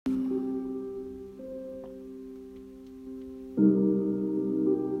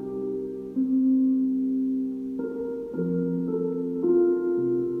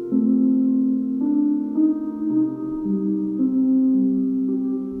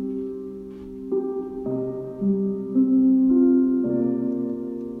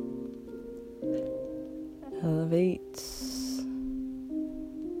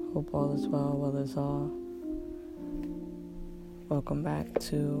is well is all. Welcome back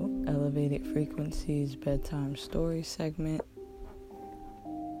to Elevated Frequencies Bedtime Story segment.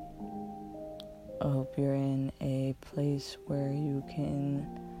 I hope you're in a place where you can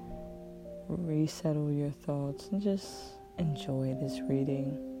resettle your thoughts and just enjoy this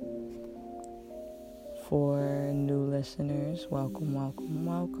reading. For new listeners, welcome.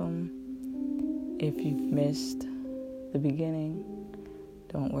 If you've missed the beginning,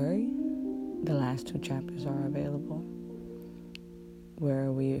 don't worry. The last 2 chapters are available,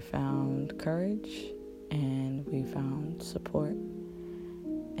 where we found courage and we found support,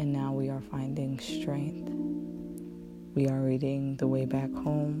 and now we are finding strength. We are reading The Way Back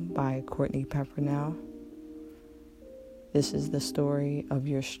Home by Courtney Peppernell. This is the story of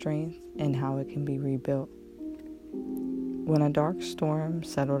your strength and how it can be rebuilt. When a dark storm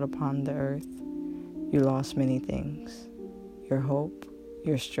settled upon the earth, you lost many things: your hope,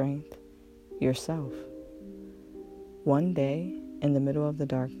 your strength, yourself. One day, in the middle of the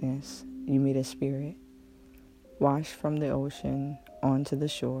darkness, you meet a spirit, washed from the ocean onto the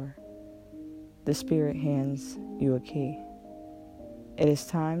shore. The spirit hands you a key. It is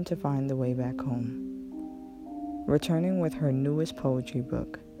time to find the way back home. Returning with her newest poetry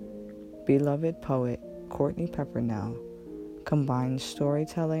book, beloved poet Courtney Peppernell combines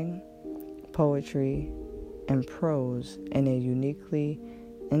storytelling, poetry, and prose in a uniquely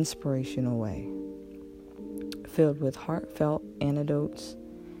inspirational way, filled with heartfelt anecdotes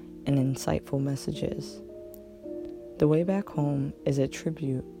and insightful messages. The Way Back Home is a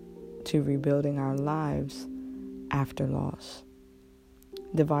tribute to rebuilding our lives after loss,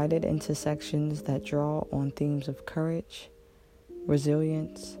 divided into sections that draw on themes of courage,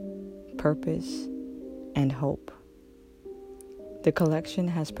 resilience, purpose, and hope. The collection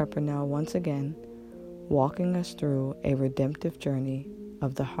has Peppernell once again walking us through a redemptive journey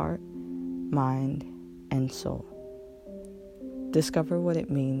of the heart, mind, and soul. Discover what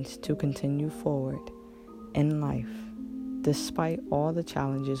it means to continue forward in life despite all the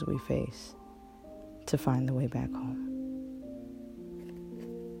challenges we face to find the way back home.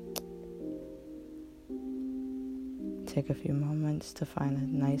 Take a few moments to find a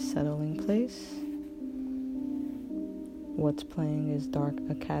nice settling place. What's playing is Dark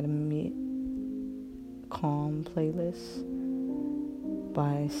Academy Calm playlist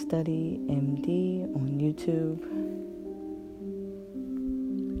by Study MD on YouTube.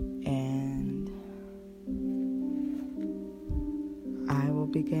 And I will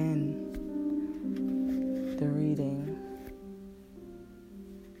begin the reading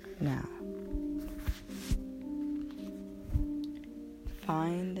now.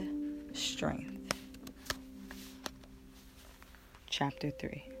 Find Strength. Chapter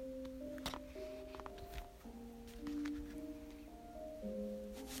 3.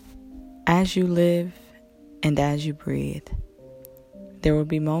 As you live and as you breathe, there will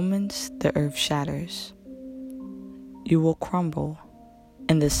be moments the earth shatters. You will crumble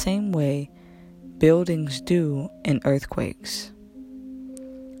in the same way buildings do in earthquakes.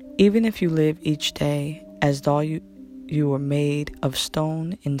 Even if you live each day as though you were made of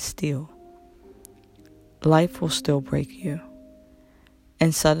stone and steel, life will still break you.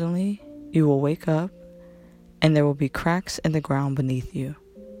 And suddenly, you will wake up, and there will be cracks in the ground beneath you.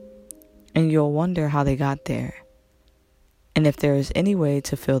 And you'll wonder how they got there, and if there is any way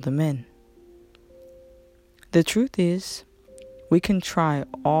to fill them in. The truth is, we can try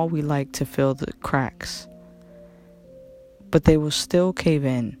all we like to fill the cracks, but they will still cave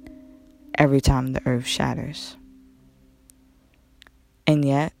in every time the earth shatters. And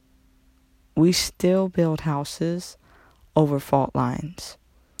yet, we still build houses over fault lines.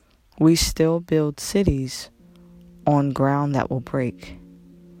 We still build cities on ground that will break.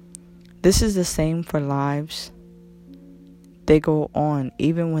 This is the same for lives. They go on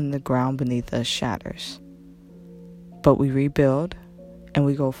even when the ground beneath us shatters. But we rebuild and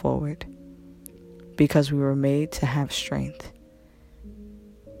we go forward because we were made to have strength.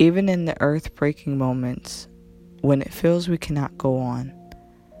 Even in the earth-breaking moments when it feels we cannot go on,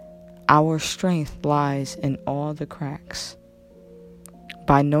 our strength lies in all the cracks.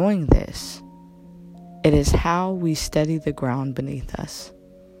 By knowing this, it is how we steady the ground beneath us.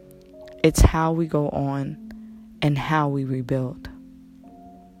 It's how we go on and how we rebuild.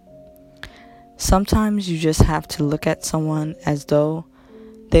 Sometimes you just have to look at someone as though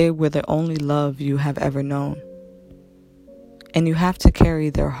they were the only love you have ever known. And you have to carry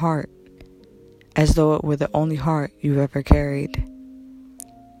their heart as though it were the only heart you've ever carried.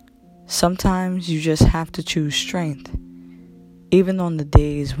 Sometimes you just have to choose strength, even on the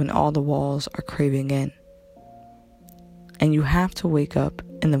days when all the walls are caving in. And you have to wake up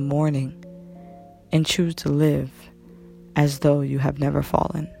in the morning and choose to live as though you have never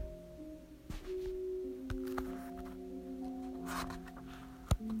fallen.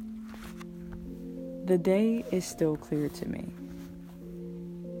 The day is still clear to me.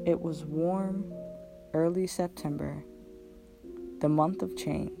 It was warm, early September, the month of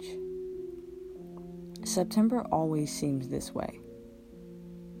change. September always seems this way.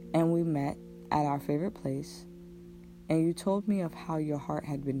 And we met at our favorite place, and you told me of how your heart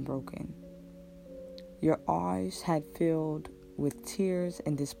had been broken. Your eyes had filled with tears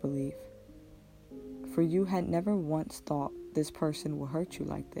and disbelief, for you had never once thought this person would hurt you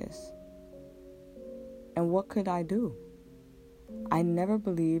like this. And what could I do? I never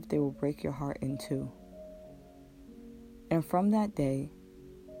believed they would break your heart in two. And from that day,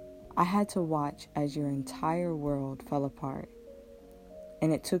 I had to watch as your entire world fell apart,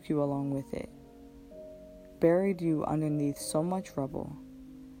 and it took you along with it, buried you underneath so much rubble.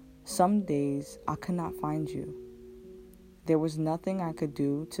 Some days I could not find you. There was nothing I could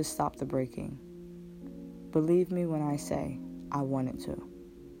do to stop the breaking. Believe me when I say I wanted to.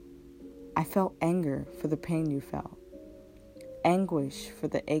 I felt anger for the pain you felt, anguish for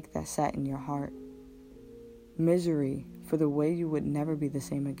the ache that sat in your heart, misery for the way you would never be the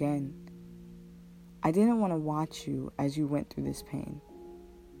same again. I didn't want to watch you as you went through this pain.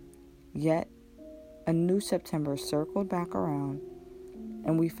 Yet, a new September circled back around,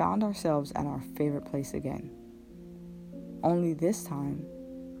 and we found ourselves at our favorite place again. Only this time,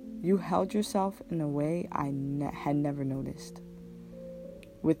 you held yourself in a way I had never noticed.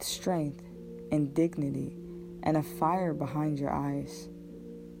 With strength and dignity and a fire behind your eyes.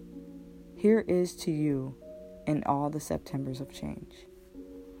 Here is to you in all the Septembers of change.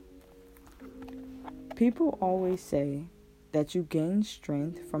 People always say that you gain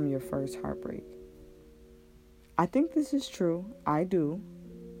strength from your first heartbreak. I think this is true, I do.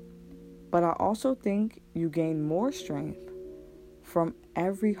 But I also think you gain more strength from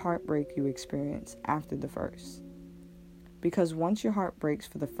every heartbreak you experience after the first. Because once your heart breaks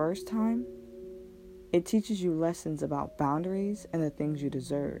for the first time, it teaches you lessons about boundaries and the things you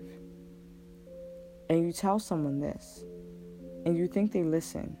deserve. And you tell someone this, and you think they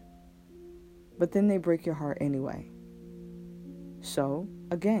listen, but then they break your heart anyway. So,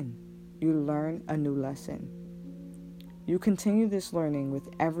 again, you learn a new lesson. You continue this learning with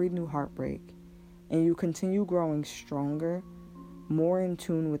every new heartbreak, and you continue growing stronger, more in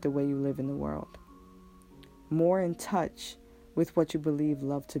tune with the way you live in the world, more in touch with what you believe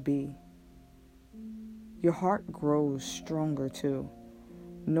love to be. Your heart grows stronger too,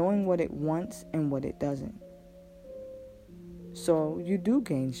 knowing what it wants and what it doesn't. So you do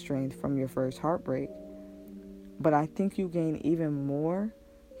gain strength from your first heartbreak, but I think you gain even more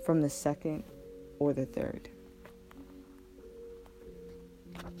from the second or the third.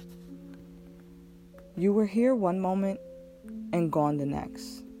 You were here one moment and gone the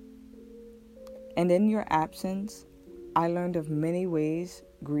next. And in your absence, I learned of many ways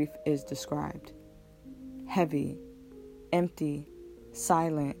grief is described. Heavy, empty,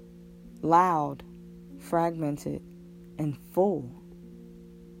 silent, loud, fragmented, and full.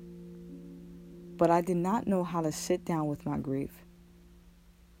 But I did not know how to sit down with my grief.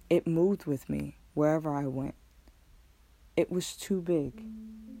 It moved with me wherever I went. It was too big.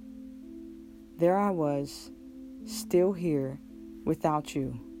 There I was, still here, without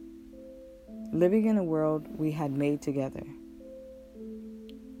you, living in a world we had made together.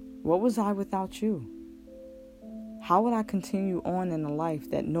 What was I without you? How would I continue on in a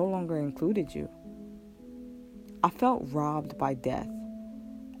life that no longer included you? I felt robbed by death,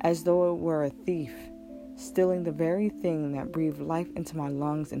 as though it were a thief, stealing the very thing that breathed life into my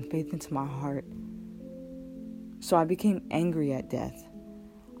lungs and faith into my heart. So I became angry at death.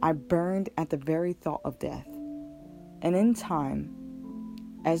 I burned at the very thought of death. And in time,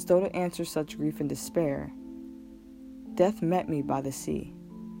 as though to answer such grief and despair, death met me by the sea,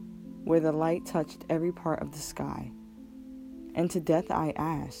 where the light touched every part of the sky. And to death I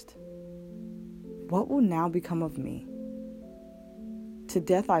asked, what will now become of me? To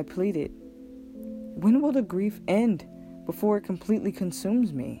death I pleaded, when will the grief end before it completely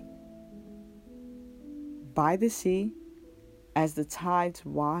consumes me? By the sea, as the tides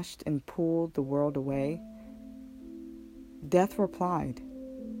washed and pulled the world away, death replied,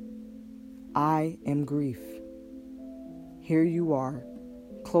 I am grief. Here you are,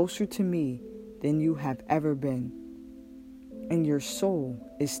 closer to me than you have ever been, and your soul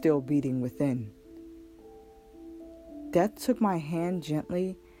is still beating within. Death took my hand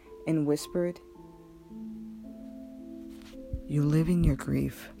gently and whispered, you live in your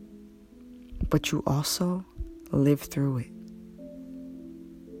grief, but you also live through it.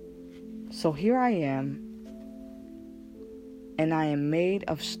 So here I am, and I am made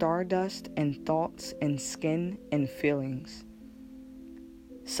of stardust and thoughts and skin and feelings.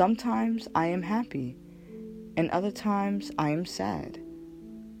 Sometimes I am happy, and other times I am sad.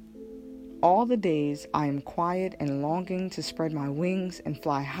 All the days I am quiet and longing to spread my wings and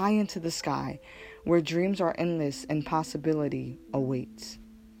fly high into the sky, where dreams are endless and possibility awaits.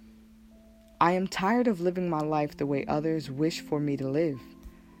 I am tired of living my life the way others wish for me to live.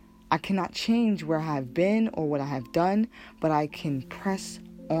 I cannot change where I have been or what I have done, but I can press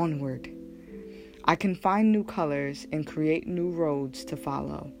onward. I can find new colors and create new roads to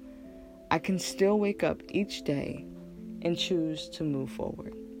follow. I can still wake up each day and choose to move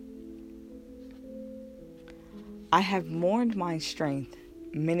forward. I have mourned my strength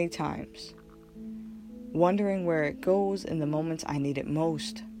many times, wondering where it goes in the moments I need it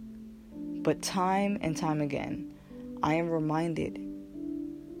most. But time and time again, I am reminded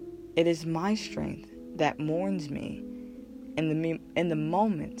it is my strength that mourns me in the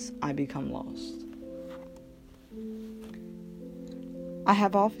moments I become lost. I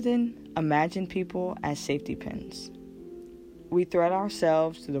have often imagined people as safety pins. We thread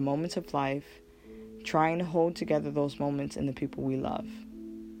ourselves through the moments of life, trying to hold together those moments and the people we love.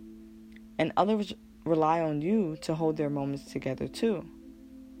 And others rely on you to hold their moments together too.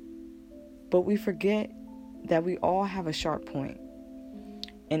 But we forget that we all have a sharp point.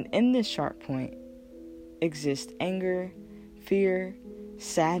 And in this sharp point exist anger, fear,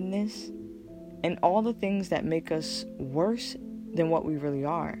 sadness, and all the things that make us worse than what we really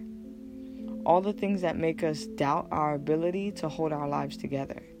are. All the things that make us doubt our ability to hold our lives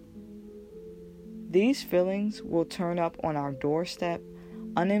together. These feelings will turn up on our doorstep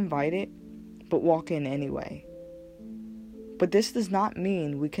uninvited, but walk in anyway. But this does not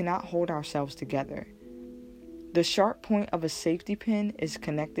mean we cannot hold ourselves together. The sharp point of a safety pin is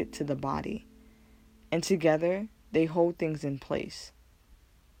connected to the body, and together they hold things in place.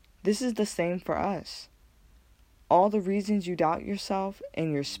 This is the same for us. All the reasons you doubt yourself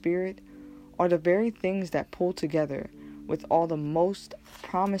and your spirit are the very things that pull together with all the most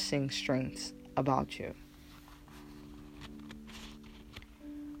promising strengths about you.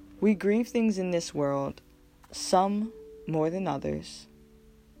 We grieve things in this world, some more than others.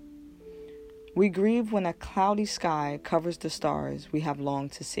 We grieve when a cloudy sky covers the stars we have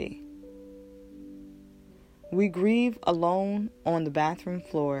longed to see. We grieve alone on the bathroom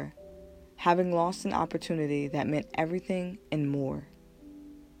floor, having lost an opportunity that meant everything and more.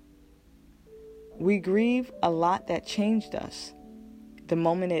 We grieve a lot that changed us the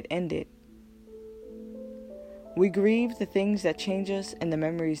moment it ended. We grieve the things that change us and the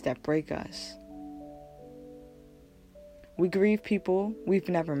memories that break us. We grieve people we've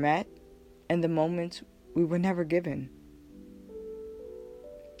never met and the moments we were never given.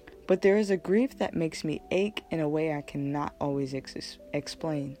 But there is a grief that makes me ache in a way I cannot always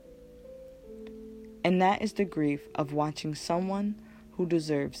explain. And that is the grief of watching someone who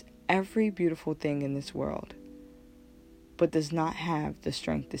deserves every beautiful thing in this world, but does not have the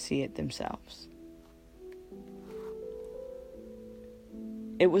strength to see it themselves.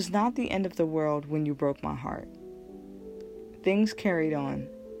 It was not the end of the world when you broke my heart. Things carried on.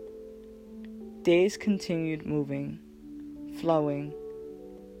 Days continued moving, flowing,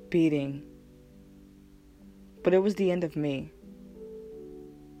 beating. But it was the end of me.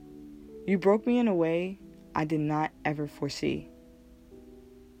 You broke me in a way I did not ever foresee.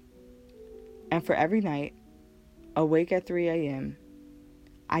 And for every night, awake at 3 a.m.,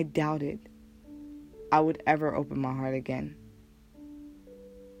 I doubted I would ever open my heart again.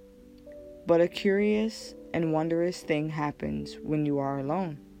 But a curious and wondrous thing happens when you are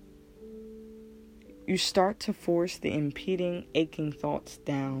alone. You start to force the impeding, aching thoughts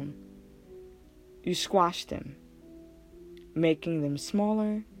down. You squash them, making them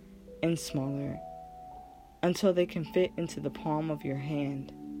smaller and smaller until they can fit into the palm of your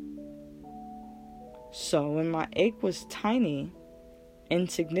hand. So when my ache was tiny,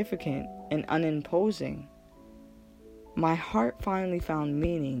 insignificant, and unimposing, my heart finally found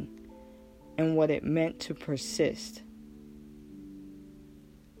meaning in what it meant to persist.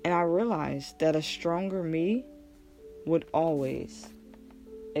 And I realized that a stronger me would always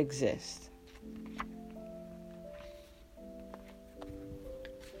exist.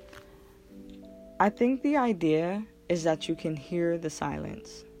 I think the idea is that you can hear the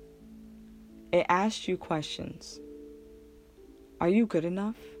silence. It asks you questions. Are you good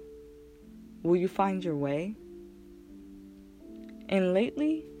enough? Will you find your way? And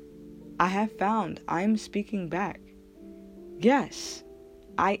lately, I have found I am speaking back. Yes,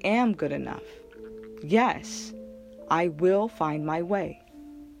 I am good enough. Yes, I will find my way.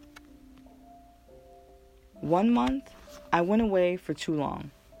 1 month, I went away for too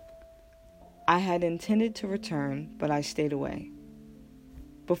long. I had intended to return, but I stayed away.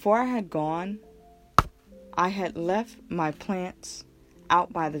 Before I had gone, I had left my plants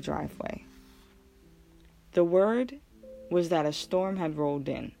out by the driveway. The word was that a storm had rolled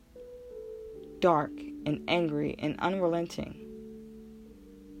in, dark and angry and unrelenting.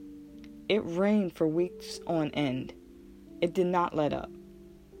 It rained for weeks on end. It did not let up.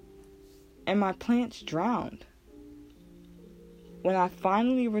 And my plants drowned. When I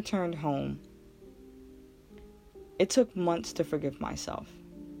finally returned home, it took months to forgive myself.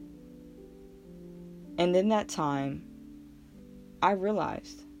 And in that time, I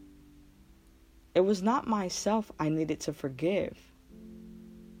realized it was not myself I needed to forgive.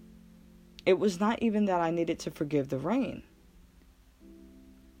 It was not even that I needed to forgive the rain,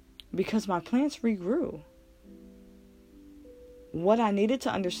 because my plants regrew. What I needed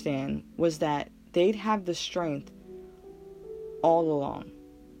to understand was that they'd have the strength all along.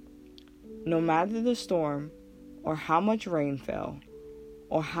 No matter the storm, or how much rain fell,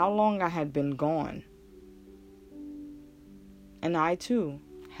 or how long I had been gone. And I too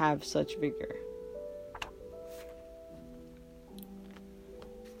have such vigor.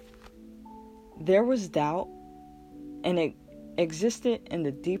 There was doubt, and it existed in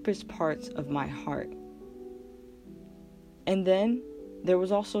the deepest parts of my heart. And then there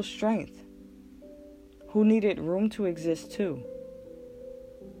was also strength, who needed room to exist too.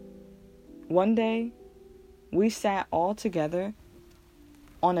 One day, we sat all together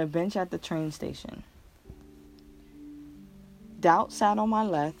on a bench at the train station. Doubt sat on my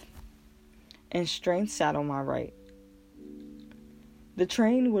left, and strength sat on my right. The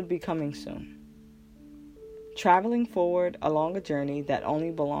train would be coming soon, traveling forward along a journey that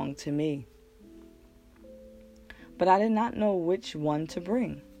only belonged to me. But I did not know which one to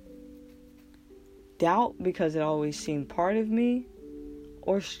bring. Doubt because it always seemed part of me,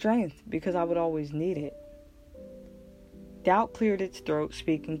 or strength because I would always need it. Doubt cleared its throat,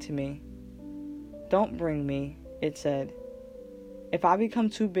 speaking to me. "Don't bring me," it said. "If I become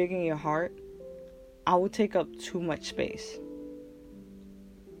too big in your heart, I will take up too much space."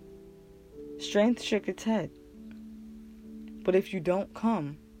 Strength shook its head. "But if you don't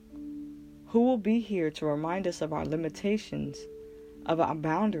come, who will be here to remind us of our limitations, of our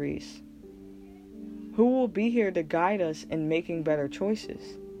boundaries? Who will be here to guide us in making better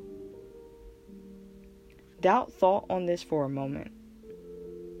choices?" Doubt thought on this for a moment.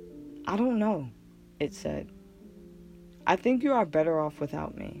 "I don't know," it said. "I think you are better off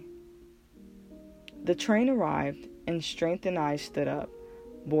without me." The train arrived, and Strength and I stood up,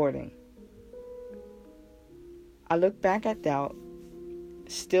 boarding. I looked back at Doubt,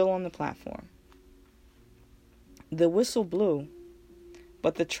 still on the platform. The whistle blew,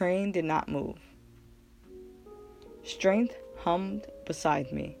 but the train did not move. Strength hummed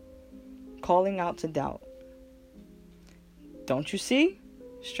beside me, calling out to Doubt. "Don't you see?"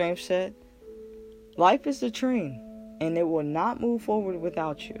 Strength said. "Life is the train, and it will not move forward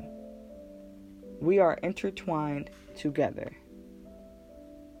without you. We are intertwined together."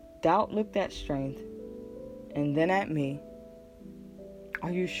 Doubt looked at Strength, and then at me.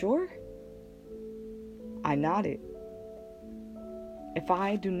 "Are you sure?" I nodded. If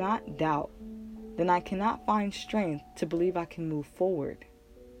I do not doubt, then I cannot find strength to believe I can move forward.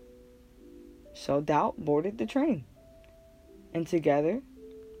 So Doubt boarded the train, and together,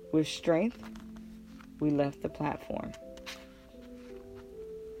 with Strength, we left the platform.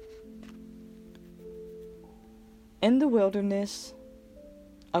 In the wilderness,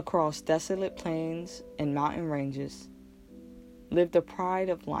 across desolate plains and mountain ranges, lived the pride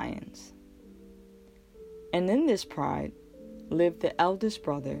of lions. And in this pride lived the eldest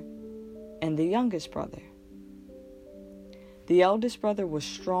brother and the youngest brother. The eldest brother was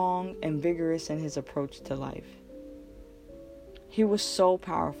strong and vigorous in his approach to life. He was so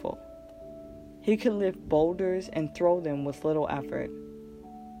powerful. He could lift boulders and throw them with little effort.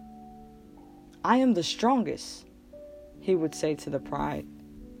 "I am the strongest," he would say to the pride.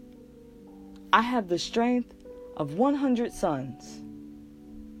 "I have the strength of 100 sons."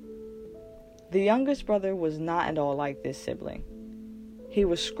 The youngest brother was not at all like this sibling. He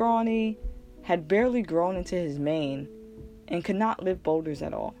was scrawny, had barely grown into his mane, and could not lift boulders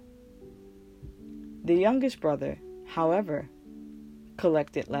at all. The youngest brother, however,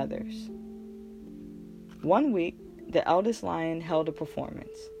 collected leathers. One week, the eldest lion held a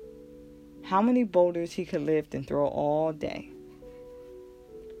performance. How many boulders he could lift and throw all day.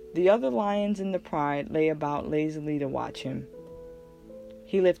 The other lions in the pride lay about lazily to watch him.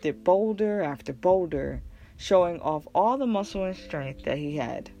 He lifted boulder after boulder, showing off all the muscle and strength that he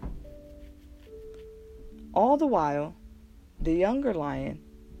had. All the while, the younger lion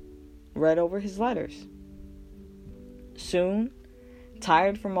read over his letters. Soon,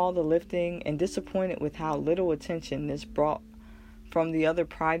 tired from all the lifting and disappointed with how little attention this brought from the other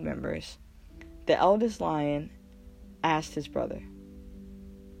pride members, the eldest lion asked his brother,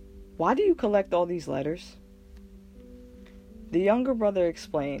 "Why do you collect all these letters?" The younger brother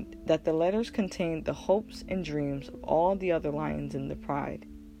explained that the letters contained the hopes and dreams of all the other lions in the pride.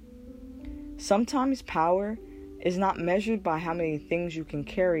 Sometimes power is not measured by how many things you can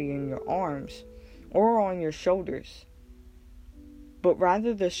carry in your arms or on your shoulders, but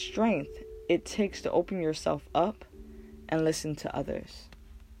rather the strength it takes to open yourself up and listen to others.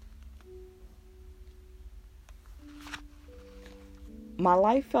 My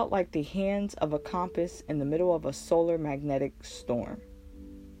life felt like the hands of a compass in the middle of a solar magnetic storm,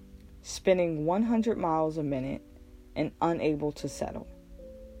 spinning 100 miles a minute and unable to settle.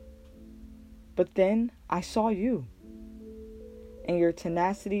 But then I saw you, and your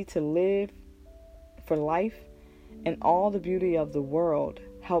tenacity to live for life and all the beauty of the world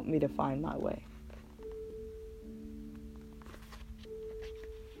helped me to find my way.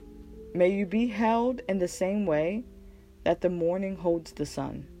 May you be held in the same way that the morning holds the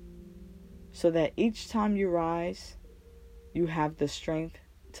sun, so that each time you rise, you have the strength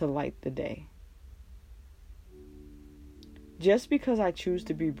to light the day. Just because I choose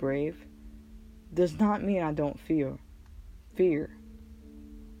to be brave does not mean I don't feel fear.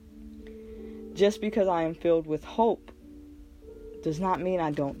 Just because I am filled with hope does not mean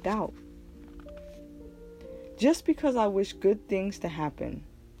I don't doubt. Just because I wish good things to happen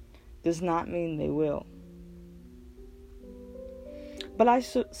does not mean they will. But I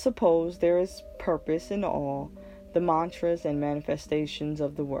suppose there is purpose in all the mantras and manifestations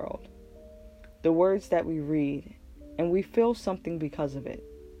of the world, the words that we read, and we feel something because of it.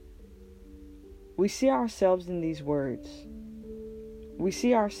 We see ourselves in these words. We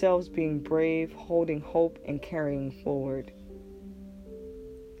see ourselves being brave, holding hope, and carrying forward.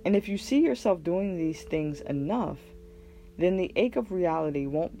 And if you see yourself doing these things enough, then the ache of reality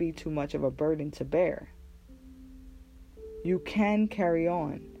won't be too much of a burden to bear. You can carry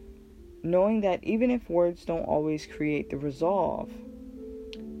on, knowing that even if words don't always create the resolve,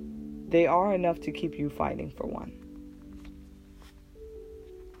 they are enough to keep you fighting for one.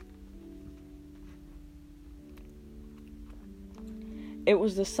 It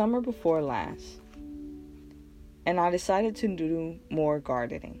was the summer before last, and I decided to do more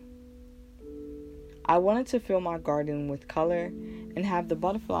gardening. I wanted to fill my garden with color and have the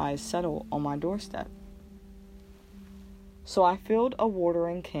butterflies settle on my doorstep. So I filled a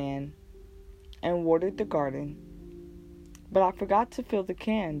watering can and watered the garden, but I forgot to fill the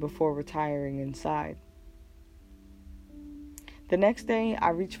can before retiring inside. The next day, I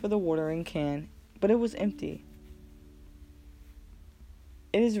reached for the watering can, but it was empty.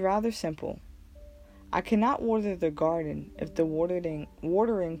 It is rather simple. I cannot water the garden if the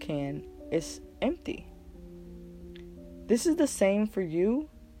watering can is empty. This is the same for you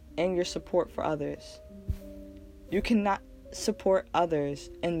and your support for others. You cannot support others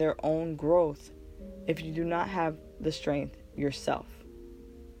in their own growth if you do not have the strength yourself.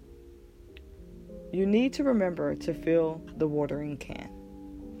 You need to remember to fill the watering can.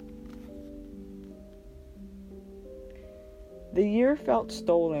 The year felt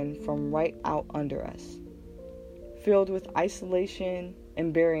stolen from right out under us, filled with isolation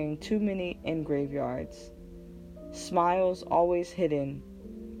and burying too many in graveyards, smiles always hidden,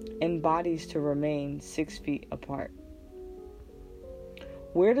 and bodies to remain 6 feet apart.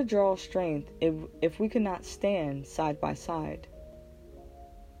 Where to draw strength if we could not stand side by side?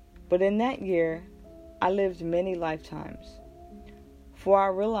 But in that year, I lived many lifetimes, for I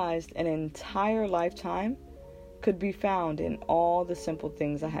realized an entire lifetime could be found in all the simple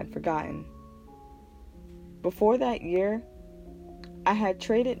things I had forgotten. Before that year, I had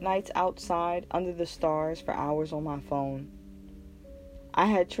traded nights outside under the stars for hours on my phone. I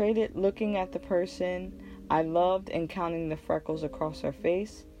had traded looking at the person I loved and counting the freckles across her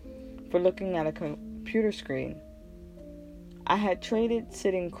face for looking at a computer screen. I had traded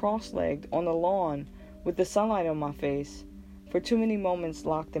sitting cross-legged on the lawn with the sunlight on my face for too many moments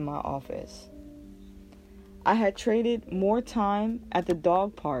locked in my office. I had traded more time at the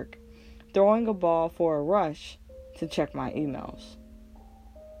dog park throwing a ball for a rush to check my emails.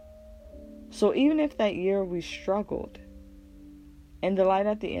 So even if that year we struggled, and the light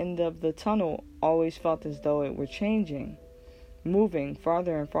at the end of the tunnel always felt as though it were changing, moving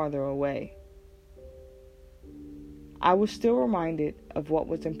farther and farther away, I was still reminded of what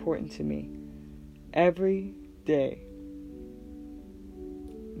was important to me, every day.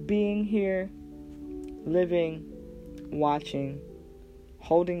 Being here, living, watching,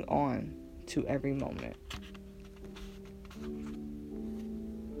 holding on to every moment.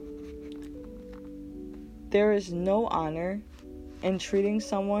 There is no honor in treating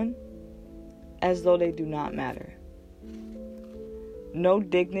someone as though they do not matter. No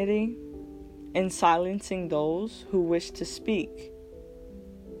dignity in silencing those who wish to speak.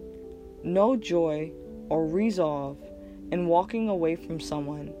 No joy or resolve in walking away from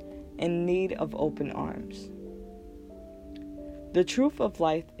someone in need of open arms. The truth of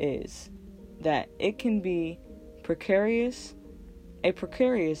life is that it can be a precarious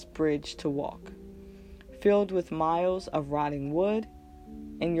bridge to walk, filled with miles of rotting wood,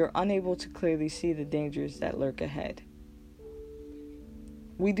 and you're unable to clearly see the dangers that lurk ahead.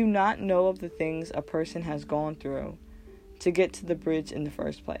 We do not know of the things a person has gone through to get to the bridge in the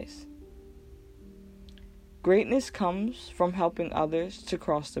first place. Greatness comes from helping others to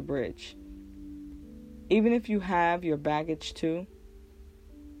cross the bridge. Even if you have your baggage too,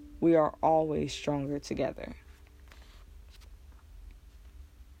 we are always stronger together.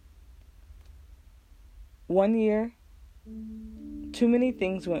 One year, too many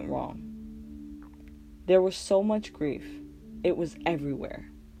things went wrong. There was so much grief. It was everywhere.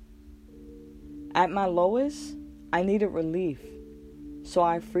 At my lowest, I needed relief, so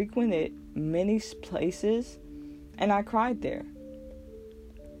I frequented many places and I cried there.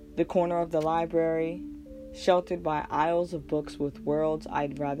 The corner of the library, sheltered by aisles of books with worlds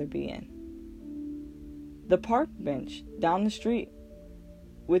I'd rather be in. The park bench down the street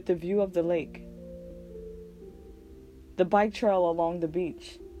with the view of the lake. The bike trail along the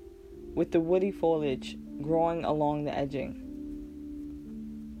beach with the woody foliage growing along the edging.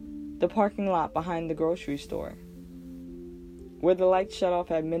 The parking lot behind the grocery store, where the lights shut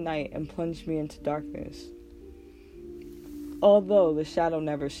off at midnight and plunged me into darkness, although the shadow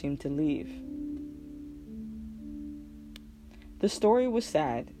never seemed to leave. The story was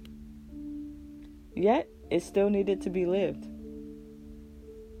sad, yet it still needed to be lived.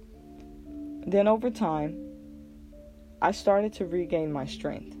 Then over time, I started to regain my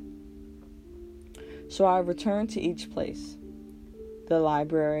strength. So I returned to each place: the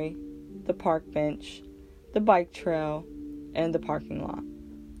library, the park bench, the bike trail, and the parking lot.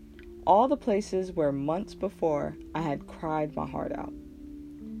 All the places where months before I had cried my heart out.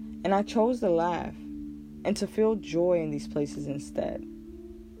 And I chose to laugh and to feel joy in these places instead.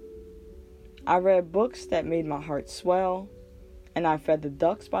 I read books that made my heart swell, and I fed the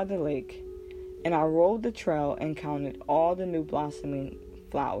ducks by the lake, and I rode the trail and counted all the new blossoming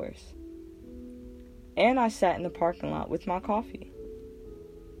flowers. And I sat in the parking lot with my coffee.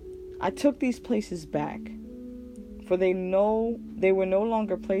 I took these places back, for they were no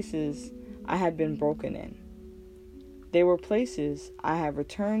longer places I had been broken in. They were places I had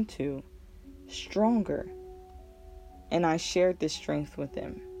returned to stronger, and I shared this strength with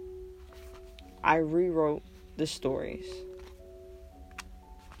them. I rewrote the stories.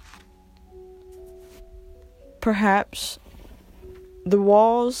 Perhaps the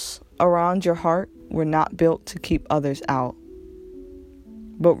walls around your heart were not built to keep others out,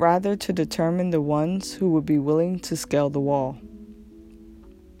 but rather to determine the ones who would be willing to scale the wall.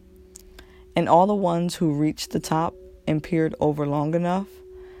 And all the ones who reached the top and peered over long enough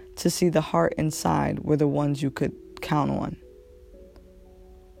to see the heart inside were the ones you could count on.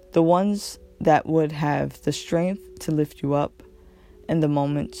 The ones that would have the strength to lift you up in the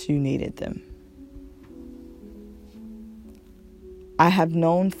moments you needed them. I have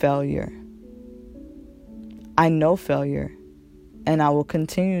known failure. I know failure, and I will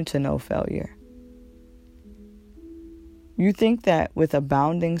continue to know failure. You think that with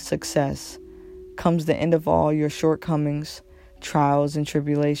abounding success comes the end of all your shortcomings, trials, and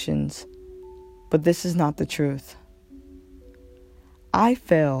tribulations, but this is not the truth. I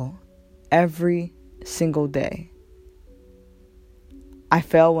fail every single day. I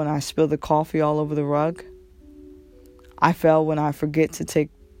fail when I spill the coffee all over the rug. I fail when I forget to take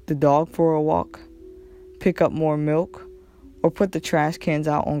the dog for a walk, pick up more milk, or put the trash cans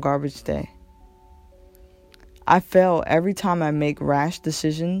out on garbage day. I fail every time I make rash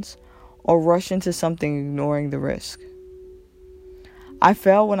decisions or rush into something ignoring the risk. I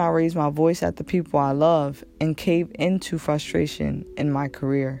fail when I raise my voice at the people I love and cave into frustration in my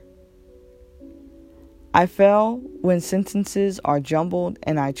career. I fail when sentences are jumbled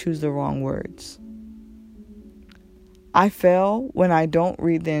and I choose the wrong words. I fail when I don't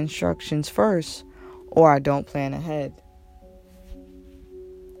read the instructions first or I don't plan ahead.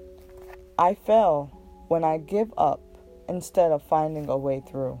 I fail when I give up instead of finding a way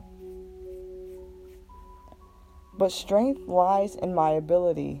through. But strength lies in my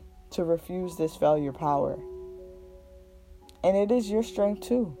ability to refuse this failure power. And it is your strength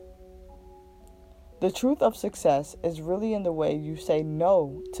too. The truth of success is really in the way you say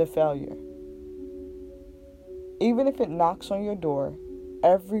no to failure. Even if it knocks on your door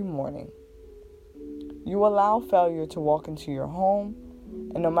every morning, you allow failure to walk into your home,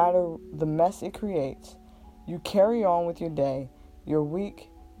 and no matter the mess it creates, you carry on with your day, your week,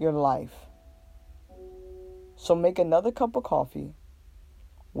 your life. So make another cup of coffee,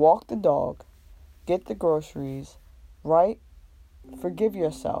 walk the dog, get the groceries, write, forgive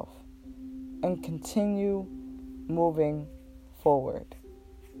yourself, and continue moving forward.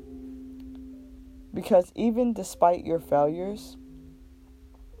 Because even despite your failures,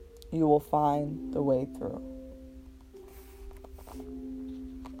 you will find the way through.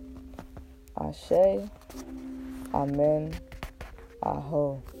 Ashe, Amen,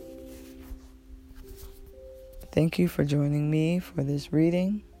 Aho. Thank you for joining me for this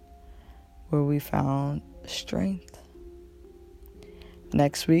reading where we found strength.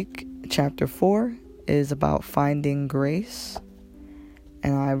 Next week, chapter 4 is about finding grace.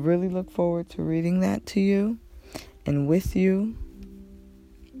 And I really look forward to reading that to you and with you.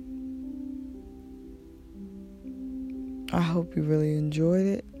 I hope you really enjoyed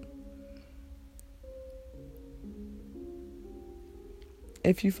it.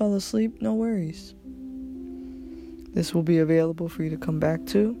 If you fell asleep, no worries. This will be available for you to come back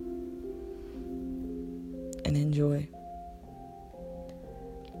to and enjoy.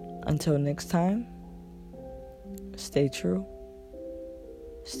 Until next time, stay true.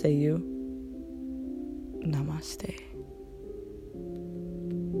 Stay you. Namaste.